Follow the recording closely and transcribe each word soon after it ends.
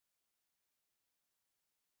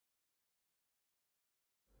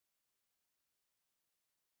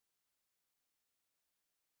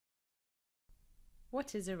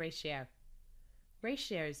What is a ratio?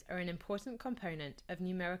 Ratios are an important component of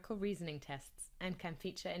numerical reasoning tests and can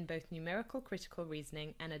feature in both numerical critical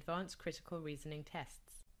reasoning and advanced critical reasoning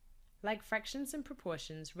tests. Like fractions and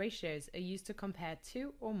proportions, ratios are used to compare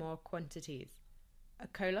two or more quantities. A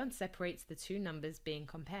colon separates the two numbers being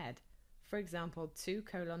compared. For example,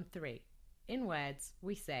 2:3. In words,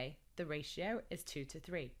 we say the ratio is 2 to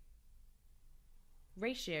 3.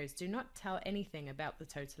 Ratios do not tell anything about the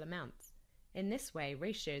total amounts. In this way,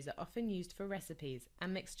 ratios are often used for recipes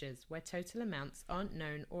and mixtures where total amounts aren't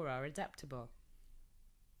known or are adaptable.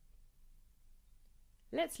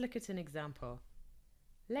 Let's look at an example.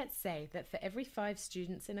 Let's say that for every 5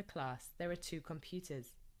 students in a class, there are 2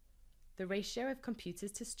 computers. The ratio of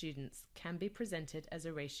computers to students can be presented as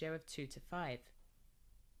a ratio of 2 to 5.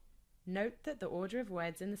 Note that the order of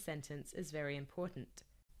words in the sentence is very important.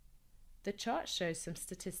 The chart shows some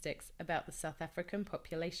statistics about the South African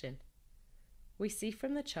population. We see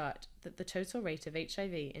from the chart that the total rate of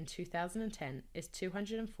HIV in 2010 is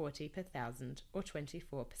 240 per thousand, or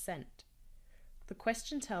 24%. The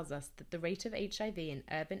question tells us that the rate of HIV in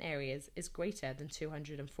urban areas is greater than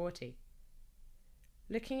 240.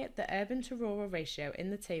 Looking at the urban to rural ratio in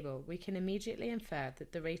the table, we can immediately infer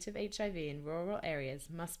that the rate of HIV in rural areas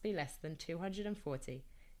must be less than 240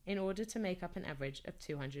 in order to make up an average of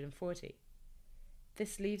 240.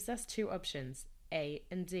 This leaves us 2 options, A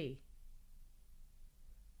and D.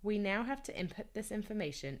 We now have to input this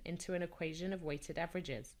information into an equation of weighted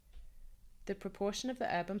averages. The proportion of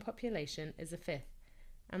the urban population is 1/5,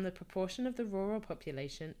 and the proportion of the rural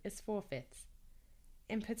population is 4/5.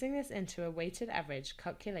 Inputting this into a weighted average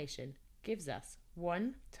calculation gives us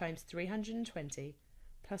 1 times 320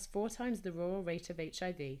 plus 4 times the rural rate of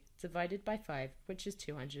HIV divided by 5, which is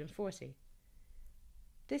 240.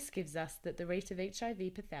 This gives us that the rate of HIV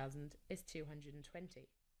per thousand is 220.